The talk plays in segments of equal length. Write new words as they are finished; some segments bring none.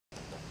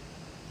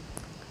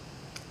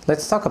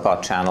Let's talk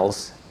about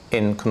channels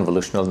in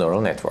convolutional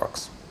neural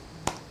networks.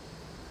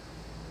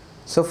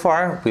 So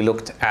far we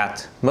looked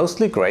at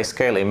mostly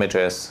grayscale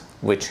images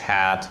which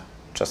had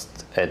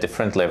just a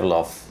different level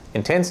of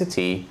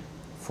intensity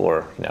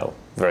for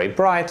very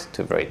bright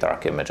to very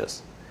dark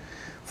images.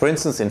 For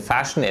instance, in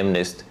Fashion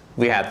MNIST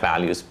we had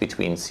values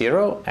between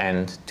 0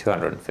 and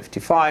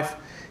 255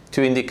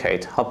 to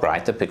indicate how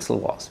bright the pixel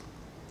was.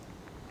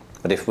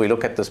 But if we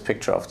look at this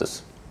picture of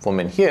this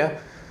woman here,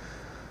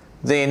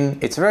 then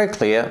it's very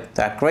clear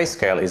that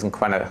grayscale isn't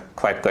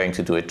quite going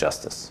to do it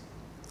justice.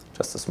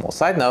 Just a small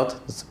side note,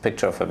 it's a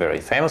picture of a very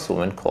famous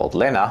woman called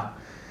Lena,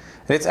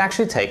 and it's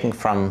actually taken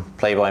from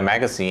Playboy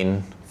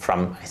magazine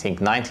from I think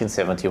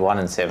 1971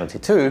 and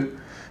 72,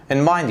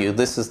 and mind you,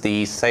 this is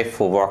the safe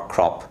for work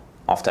crop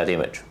of that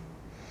image.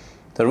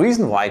 The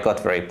reason why it got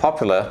very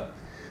popular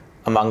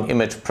among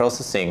image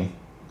processing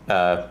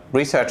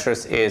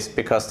researchers is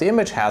because the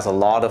image has a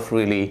lot of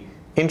really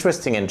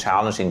interesting and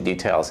challenging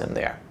details in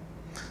there.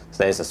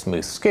 So there's a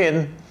smooth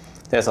skin,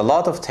 there's a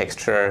lot of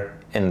texture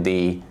in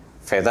the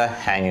feather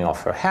hanging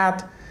off her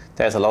hat,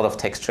 there's a lot of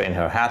texture in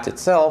her hat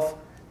itself,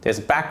 there's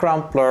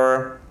background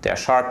blur, there are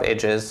sharp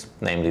edges,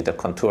 namely the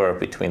contour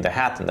between the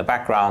hat and the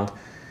background,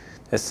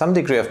 there's some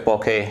degree of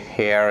bokeh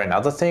hair and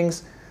other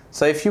things.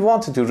 So if you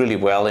want to do really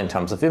well in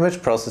terms of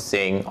image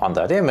processing on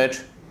that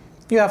image,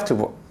 you have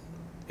to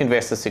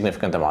invest a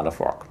significant amount of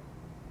work.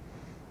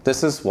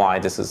 This is why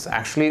this is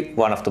actually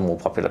one of the more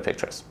popular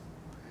pictures.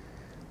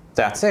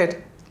 That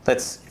said,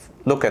 let's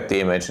look at the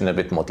image in a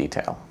bit more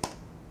detail.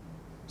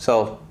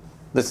 So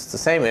this is the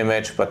same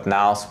image, but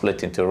now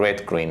split into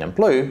red, green, and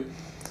blue.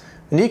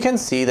 And you can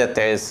see that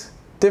there's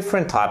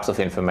different types of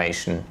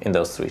information in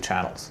those three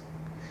channels.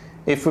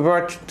 If we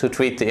were to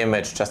treat the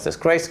image just as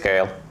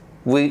grayscale,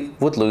 we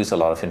would lose a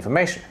lot of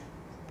information.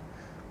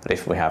 But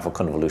if we have a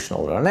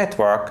convolutional neural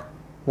network,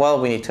 well,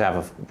 we need to have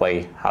a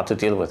way how to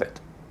deal with it.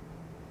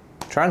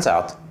 Turns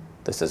out,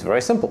 this is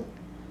very simple.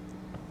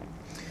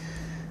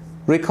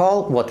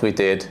 Recall what we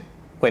did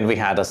when we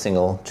had a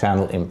single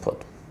channel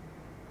input.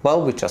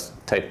 Well, we just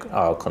take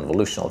our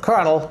convolutional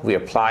kernel, we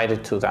applied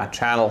it to that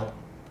channel,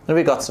 and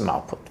we got some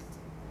output.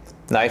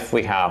 Now, if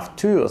we have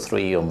 2 or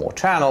 3 or more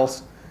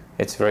channels,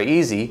 it's very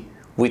easy.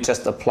 We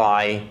just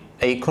apply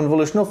a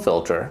convolutional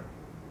filter,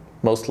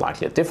 most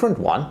likely a different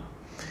one,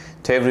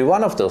 to every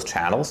one of those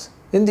channels.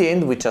 In the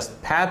end, we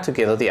just pad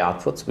together the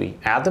outputs, we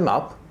add them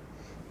up,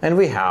 and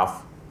we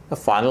have a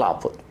final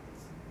output.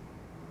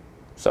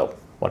 So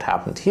what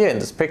happened here in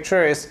this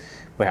picture is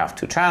we have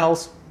 2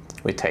 channels,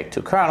 we take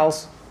 2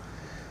 kernels,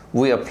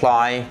 we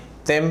apply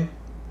them,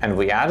 and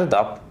we add it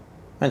up,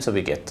 and so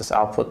we get this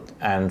output.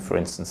 And for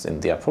instance, in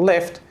the upper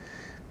left,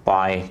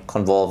 by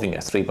convolving a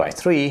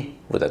 3x3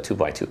 with a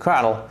 2x2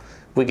 kernel,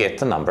 we get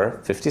the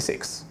number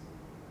 56.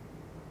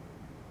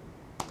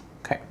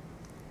 Okay,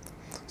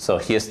 so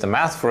here's the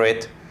math for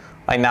it.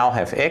 I now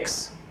have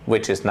x,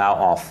 which is now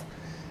of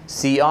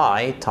ci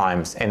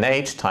times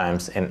nh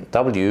times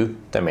nw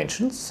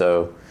dimensions,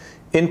 so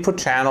input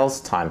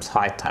channels times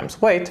height times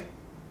weight.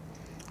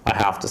 I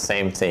have the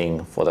same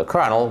thing for the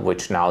kernel,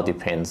 which now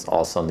depends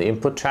also on the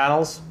input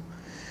channels,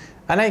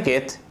 and I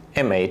get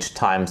mh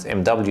times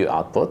mw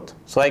output,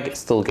 so I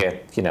still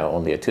get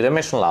only a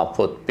 2-dimensional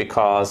output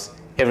because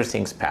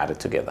everything's padded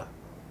together.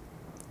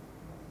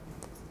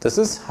 This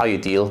is how you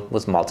deal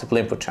with multiple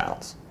input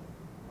channels.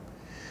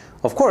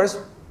 Of course,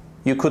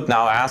 you could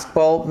now ask,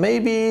 well,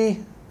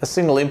 maybe a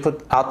single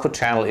input-output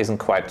channel isn't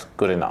quite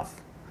good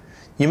enough.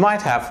 You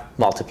might have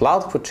multiple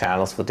output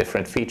channels for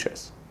different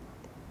features.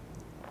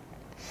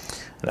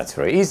 And that's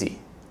very easy.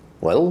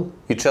 Well,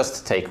 you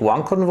just take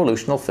one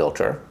convolutional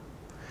filter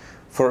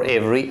for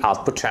every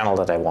output channel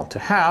that I want to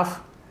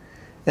have,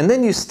 and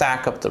then you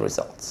stack up the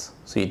results.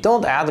 So you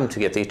don't add them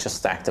together, you just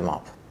stack them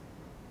up.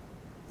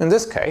 In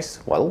this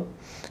case, well,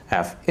 I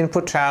have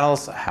input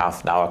channels, I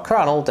have now a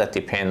kernel that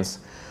depends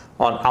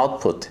on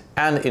output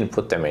and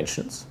input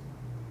dimensions,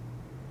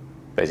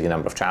 basically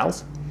number of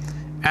channels,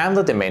 and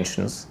the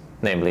dimensions,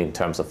 namely in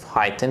terms of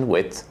height and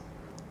width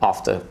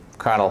of the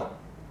kernel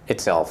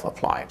itself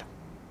applied.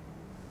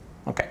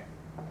 Okay,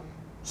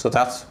 so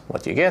that's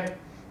what you get,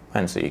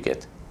 and so you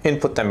get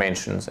input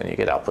dimensions and you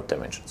get output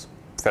dimensions.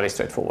 Fairly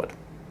straightforward.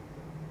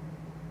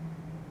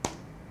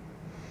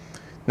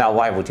 Now,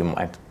 why would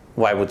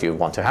you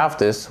want to have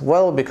this?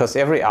 Well, because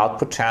every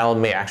output channel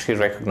may actually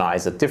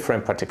recognize a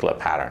different particular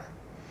pattern.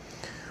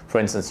 For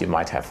instance, you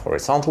might have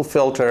horizontal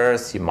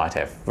filters, you might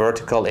have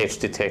vertical edge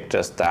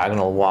detectors,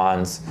 diagonal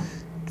ones,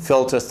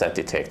 filters that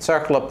detect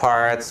circular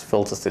parts,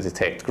 filters that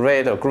detect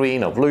red or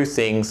green or blue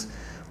things,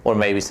 or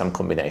maybe some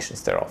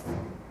combinations thereof.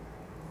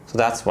 So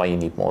that's why you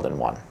need more than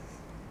one.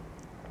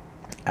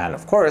 And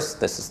of course,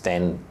 this is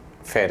then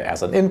fed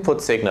as an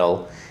input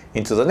signal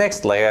into the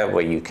next layer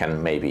where you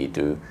can maybe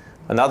do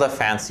another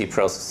fancy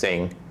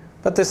processing,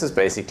 but this is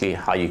basically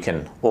how you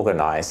can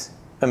organize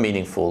a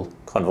meaningful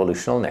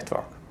convolutional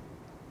network.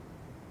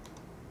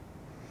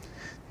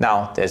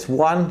 Now, there's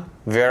one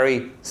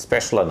very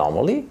special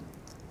anomaly,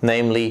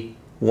 namely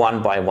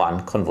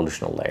 1-by-1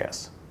 convolutional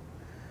layers.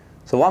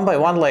 So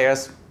 1-by-1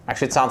 layers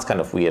Actually, it sounds kind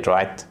of weird,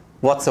 right?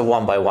 What's a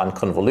one-by-one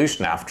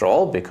convolution after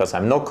all? Because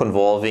I'm not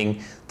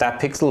convolving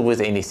that pixel with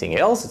anything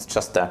else. It's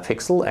just that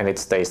pixel, and it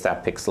stays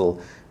that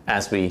pixel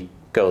as we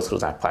go through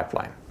that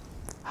pipeline.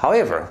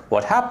 However,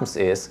 what happens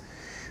is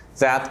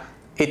that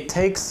it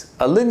takes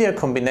a linear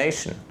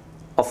combination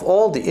of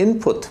all the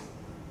input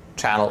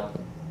channel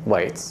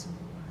weights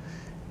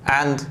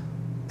and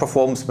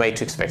performs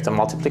matrix vector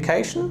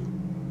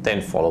multiplication,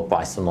 then followed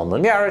by some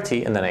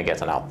nonlinearity, and then I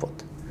get an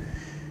output.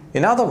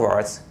 In other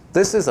words,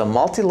 this is a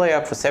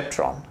multi-layer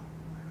perceptron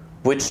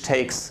which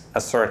takes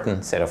a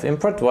certain set of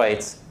input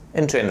weights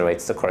and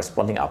generates the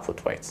corresponding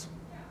output weights.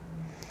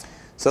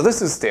 So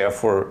this is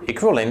therefore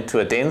equivalent to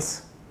a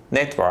dense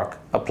network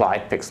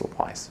applied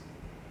pixel-wise.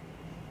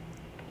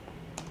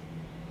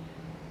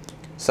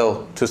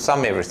 So to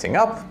sum everything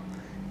up,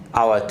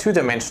 our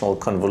two-dimensional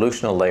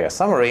convolutional layer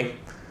summary,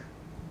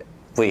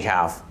 we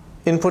have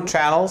input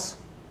channels,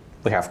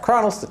 we have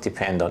kernels that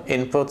depend on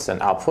inputs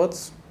and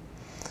outputs,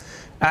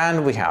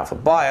 and we have a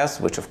bias,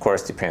 which of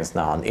course depends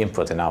now on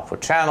input and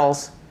output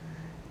channels,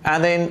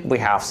 and then we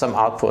have some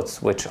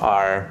outputs which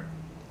are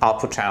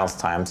output channels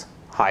times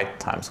height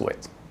times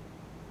width.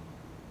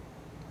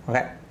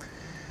 Okay?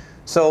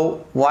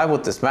 So why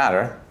would this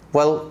matter?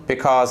 Well,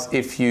 because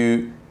if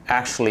you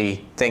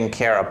actually then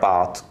care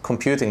about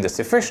computing this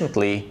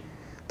efficiently,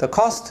 the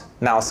cost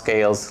now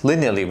scales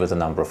linearly with the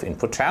number of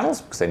input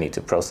channels, because I need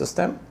to process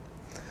them,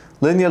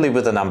 linearly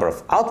with the number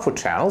of output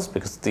channels,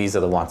 because these are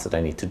the ones that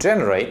I need to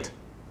generate,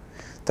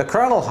 the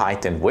kernel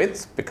height and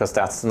width, because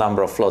that's the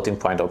number of floating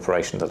point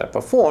operations that I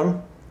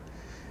perform,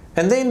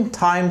 and then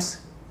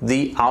times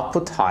the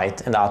output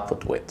height and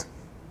output width.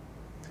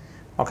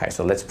 Okay,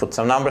 so let's put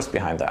some numbers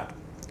behind that.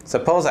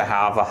 Suppose I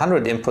have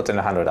 100 input and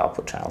 100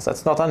 output channels.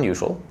 That's not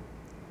unusual.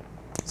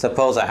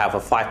 Suppose I have a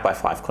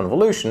 5x5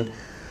 convolution.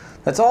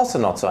 That's also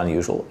not so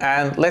unusual.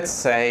 And let's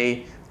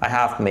say I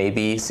have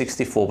maybe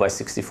 64 by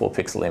 64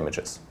 pixel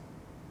images.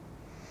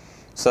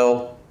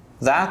 So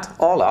that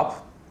all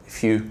up,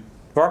 if you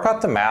work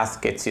out the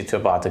math, gets you to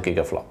about a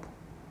gigaflop.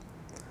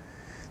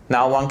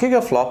 Now 1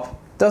 gigaflop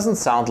doesn't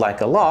sound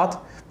like a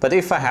lot, but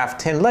if I have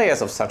 10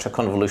 layers of such a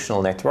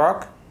convolutional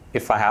network,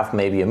 if I have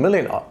maybe 1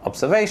 million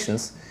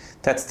observations,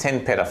 that's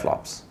 10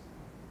 petaflops.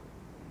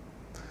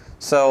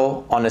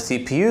 So on a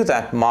CPU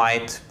that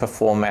might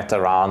perform at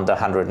around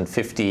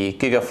 150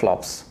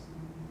 gigaflops,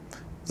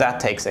 that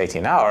takes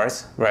 18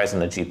 hours, whereas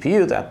on a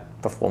GPU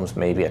that performs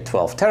maybe at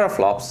 12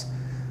 teraflops,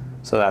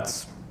 so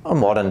that's a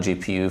modern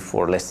GPU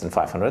for less than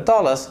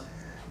 $500,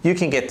 you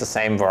can get the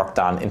same work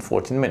done in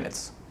 14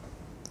 minutes.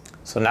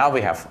 So now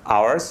we have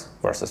hours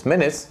versus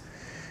minutes,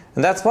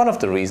 and that's one of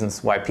the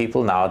reasons why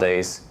people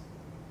nowadays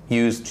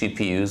use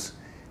GPUs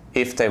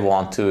if they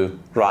want to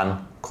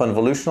run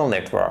convolutional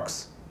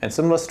networks and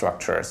similar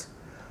structures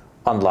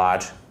on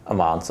large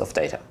amounts of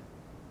data.